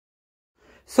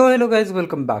So hello guys,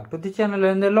 welcome back to the channel,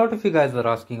 and a lot of you guys were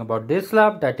asking about this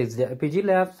lab, that is the Apigee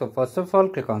lab. So first of all,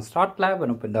 click on start lab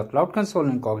and open the cloud console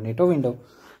incognito window.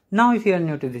 Now if you are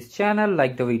new to this channel,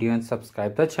 like the video and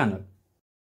subscribe the channel.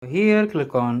 Here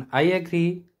click on I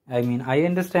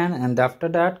understand, and after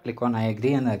that click on I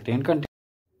agree and continue.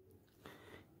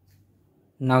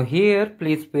 Now here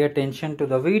please pay attention to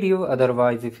the video,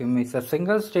 otherwise if you miss a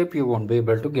single step you won't be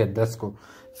able to get the score.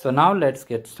 So now let's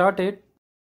get started.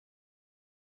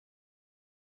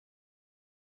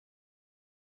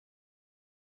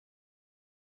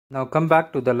 Now come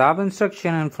back to the lab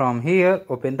instruction, and from here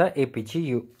open the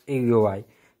Apigee UI.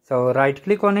 So right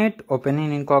click on it, open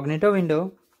in incognito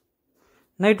window.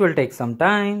 Now it will take some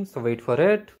time, so wait for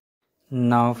it.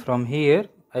 Now from here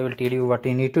I will tell you what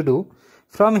you need to do.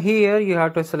 From here you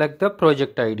have to select the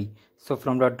project ID. So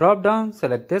from the drop down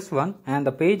select this one and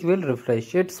the page will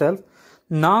refresh itself.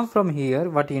 Now from here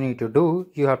what you need to do,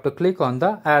 you have to click on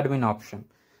the admin option.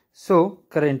 So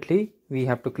currently we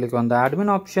have to click on the admin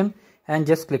option and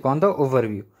just click on the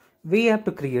overview. We have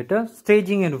to create a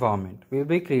staging environment. We will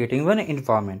be creating one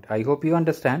environment. I hope you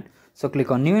understand. So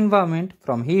click on new environment.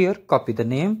 From here copy the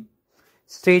name,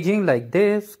 staging like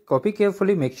this, copy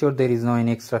carefully, make sure there is no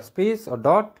any extra space or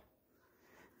dot.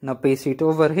 Now paste it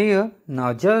over here.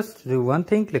 Now just do one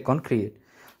thing, click on create.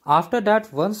 After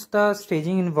that, once the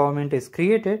staging environment is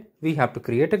created, we have to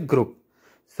create a group.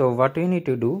 So what we need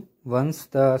to do, once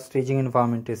the staging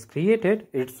environment is created,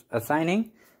 it's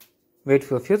assigning. Wait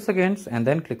for a few seconds and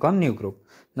then click on new group.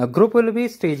 Now group will be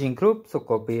staging group, so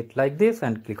copy it like this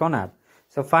and click on add.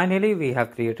 So finally we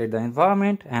have created the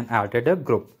environment and added a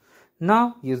group.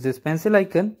 Now use this pencil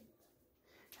icon,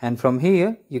 and from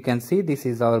here you can see this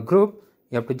is our group.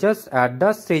 You have to just add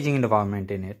the staging environment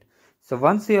in it. So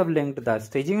once you have linked the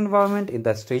staging environment in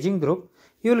the staging group,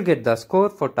 you will get the score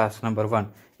for task number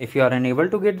 1. If you are unable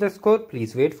to get the score,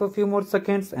 please wait for a few more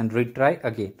seconds and retry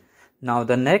again. Now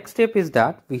the next step is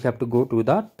that we have to go to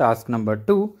the task number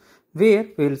 2, where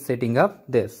we will setting up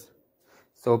this.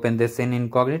 So open this in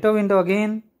incognito window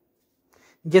again.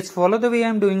 Just follow the way I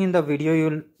am doing in the video, you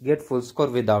will get full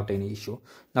score without any issue.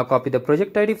 Now copy the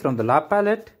project ID from the lab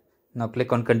palette. Now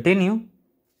click on continue.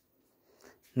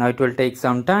 Now it will take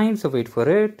some time, so wait for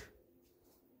it.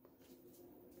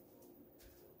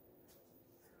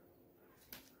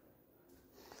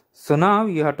 So now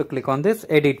you have to click on this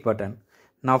edit button.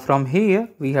 Now from here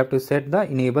we have to set the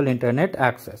enable internet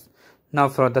access. Now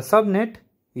for the subnet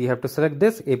we have to select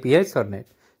this API subnet.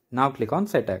 Now click on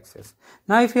set access.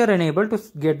 Now if you are unable to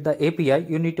get the API,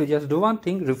 you need to just do one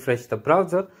thing, refresh the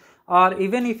browser, or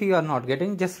even if you are not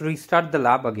getting, just restart the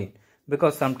lab again,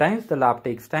 because sometimes the lab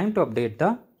takes time to update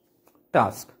the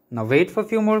task. Now wait for a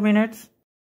few more minutes.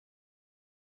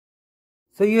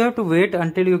 So you have to wait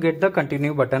until you get the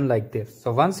continue button like this.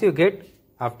 So once you get,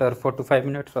 after 4 to 5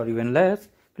 minutes or even less,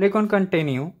 click on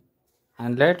continue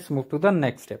and let's move to the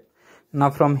next step.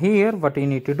 Now from here what you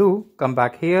need to do, come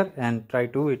back here and try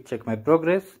to check my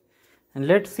progress, and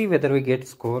let's see whether we get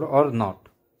score or not.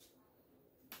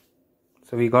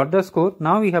 So we got the score.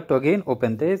 Now we have to again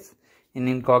open this in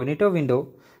incognito window.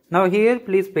 Now here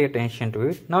please pay attention to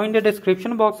it. Now in the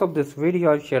description box of this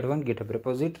video I've shared one GitHub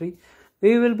repository.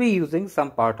 We will be using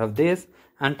some part of this,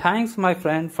 and thanks my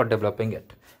friend for developing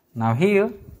it. Now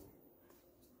here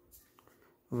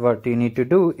what you need to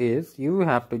do is you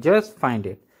have to just find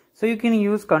it. So you can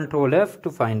use Ctrl F to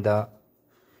find the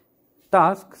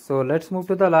task. So let's move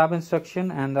to the lab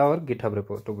instruction and our GitHub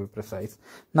repo to be precise.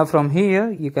 Now from here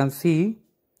you can see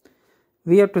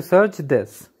we have to search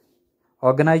this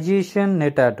organization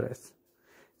net address.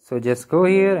 So just go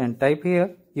here and type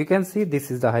here. You can see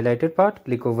this is the highlighted part.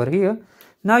 Click over here.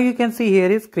 Now you can see here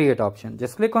is create option.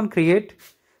 Just click on create.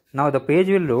 Now the page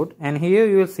will load, and here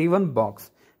you will see one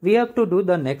box. We have to do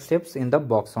the next steps in the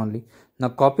box only. Now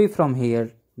copy from here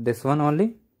this one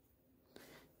only.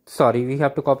 Sorry, we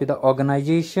have to copy the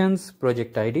organization's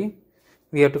project ID.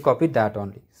 We have to copy that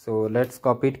only. So let's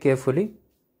copy it carefully.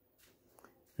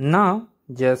 Now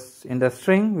just in the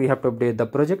string we have to update the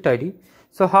project ID.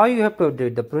 So how you have to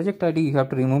update the project ID, you have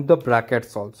to remove the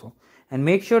brackets also and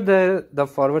make sure the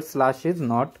forward slash is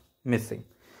not missing.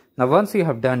 Now once you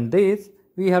have done this,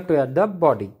 we have to add the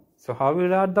body. So how we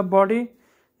will add the body?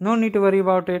 No need to worry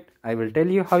about it. I will tell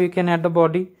you how you can add the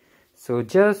body. So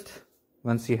just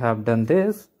once you have done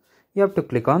this, you have to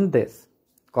click on this,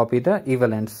 copy the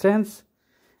eval instance,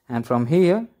 and from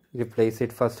here replace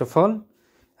it first of all.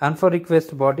 And for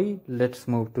request body, let's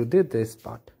move to this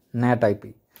part, net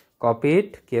IP. Copy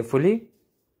it carefully.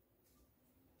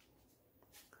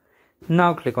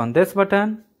 Now click on this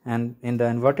button and in the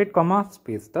inverted commas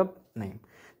paste the name.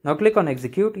 Now click on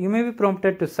execute. You may be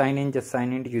prompted to sign in. Just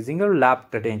sign in using your lab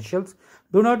credentials.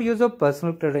 Do not use your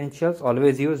personal credentials.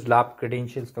 Always use lab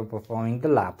credentials for performing the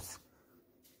labs.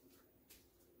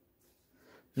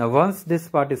 Now once this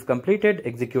part is completed,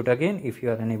 execute again if you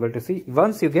are unable to see.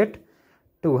 Once you get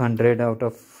 200,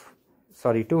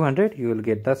 you will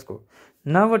get the score.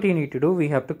 Now what you need to do, we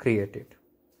have to create it.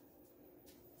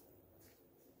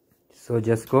 So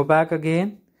just go back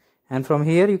again, and from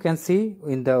here you can see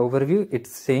in the overview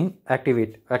it's saying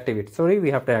activate. Sorry,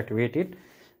 we have to activate it.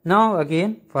 Now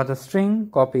again for the string,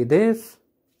 copy this,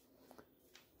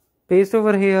 paste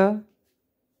over here,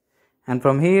 and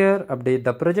from here update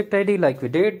the project ID like we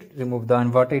did. Remove the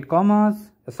inverted curly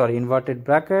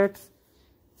brackets,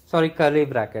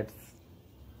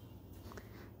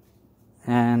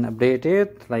 and update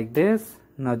it like this.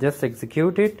 Now just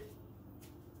execute it.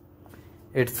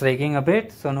 It's lagging a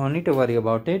bit, so no need to worry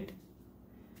about it.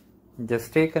 Just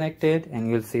stay connected and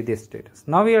you'll see this status.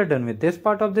 Now we are done with this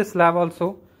part of this lab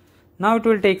also. Now it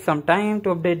will take some time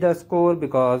to update the score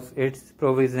because it's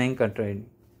provisioning controlling.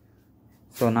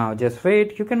 So now just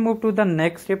wait. You can move to the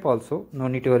next step also. No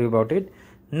need to worry about it.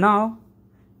 Now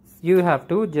you have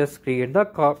to just create the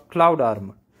cloud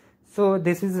armor. So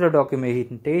this is the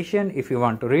documentation. If you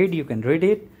want to read, you can read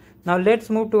it. Now let's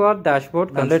move to our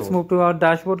dashboard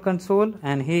console.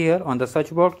 And here on the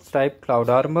search box type cloud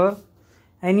armor,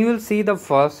 and you will see the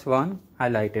first one,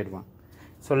 highlighted one.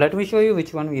 So let me show you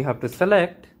which one we have to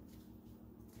select.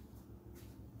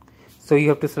 So you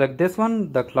have to select this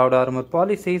one, the cloud armor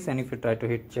policies, and if you try to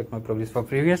hit check my progress for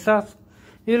previous tasks,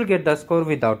 you will get the score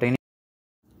without any.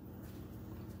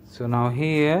 So now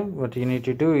here what you need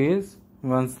to do is,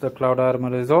 once the cloud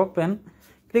armor is open,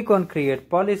 click on create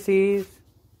policies.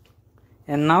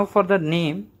 And now for the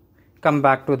name, come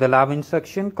back to the lab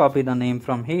instruction, copy the name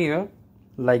from here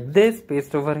like this,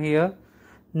 paste over here.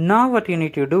 Now what you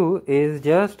need to do is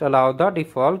just allow the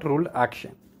default rule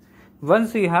action.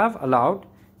 Once you have allowed,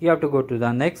 you have to go to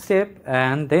the next step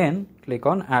and then click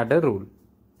on add a rule.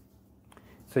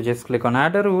 So just click on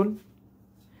add a rule,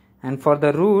 and for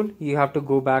the rule you have to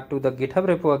go back to the GitHub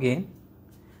repo again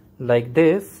like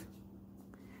this,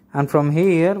 and from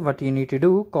here what you need to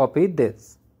do, copy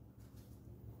this.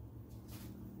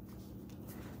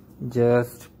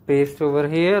 Just paste over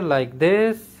here like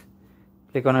this,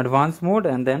 click on advanced mode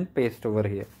and then paste over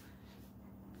here.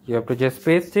 You have to just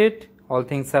paste it. All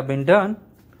things have been done.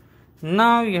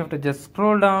 Now you have to just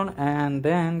scroll down and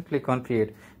then click on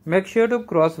create. Make sure to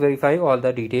cross verify all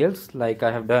the details like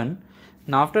I have done.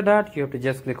 Now after that you have to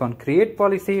just click on create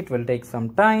policy. It will take some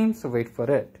time, so wait for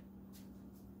it.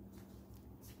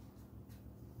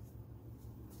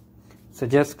 So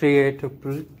just create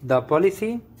the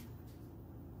policy.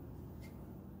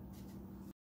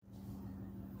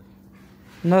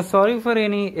 Now sorry for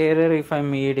any error if I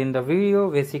made in the video.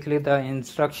 Basically the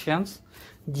instructions,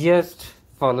 just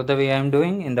follow the way I am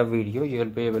doing in the video, you will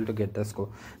be able to get the score.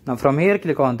 Now from here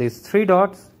click on these three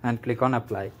dots and click on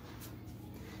apply.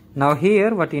 Now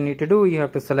here what you need to do, you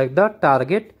have to select the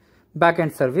target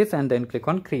backend service and then click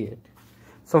on create.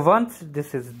 So once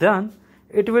this is done,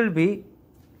 it will be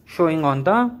showing on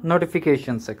the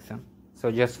notification section.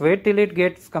 So just wait till it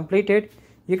gets completed.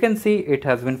 You can see it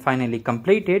has been finally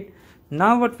completed.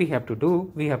 Now what we have to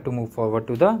do, we have to move forward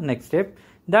to the next step.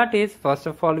 That is, first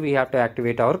of all, we have to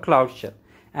activate our Cloud Shell.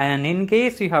 And in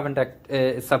case you haven't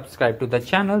subscribed to the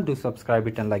channel, do subscribe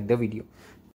it and like the video.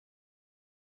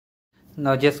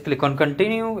 Now just click on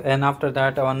continue, and after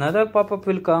that another pop-up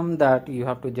will come that you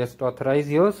have to just authorize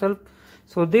yourself.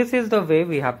 So this is the way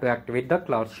we have to activate the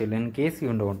Cloud Shell in case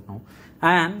you don't know.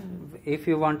 And if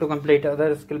you want to complete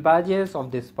other skill badges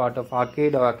of this part of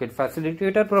Arcade or Arcade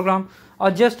Facilitator program, or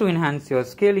just to enhance your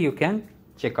skill, you can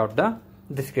check out the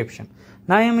description.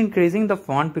 Now I am increasing the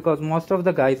font because most of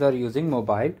the guys are using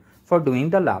mobile for doing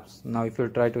the labs. Now if you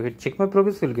try to hit check my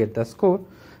progress, you'll get the score.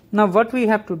 Now what we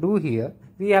have to do here,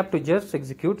 we have to just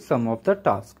execute some of the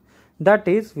tasks. That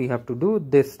is, we have to do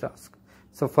this task.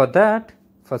 So for that,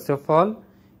 first of all,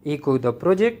 echo the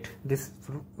project. This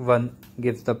one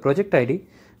gives the project ID.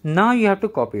 Now you have to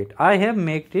copy it. I have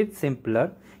made it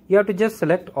simpler. You have to just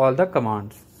select all the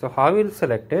commands. So how will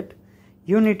select it?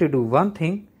 You need to do one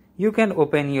thing. You can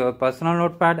open your personal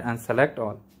notepad and select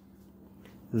all.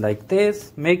 Like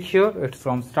this. Make sure it's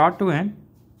from start to end.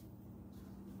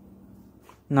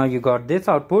 Now you got this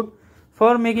output.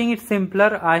 For making it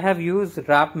simpler, I have used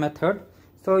wrap method.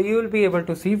 So you will be able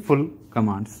to see full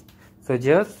commands. So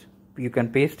just you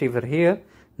can paste over here.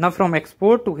 Now from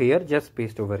export to here, just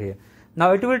paste over here.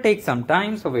 Now it will take some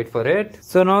time, so wait for it.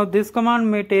 So now this command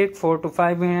may take 4 to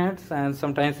 5 minutes and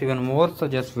sometimes even more, so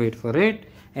just wait for it.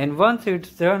 and once it's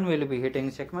done, we'll be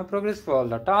hitting check my progress for all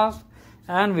the tasks,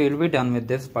 and we'll be done with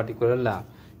this particular lab.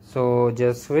 So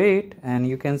just wait, and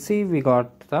you can see we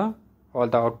got all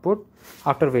the output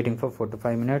after waiting for 4 to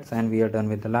 5 minutes, and we are done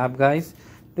with the lab, guys.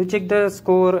 Do check the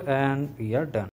score, and we are done.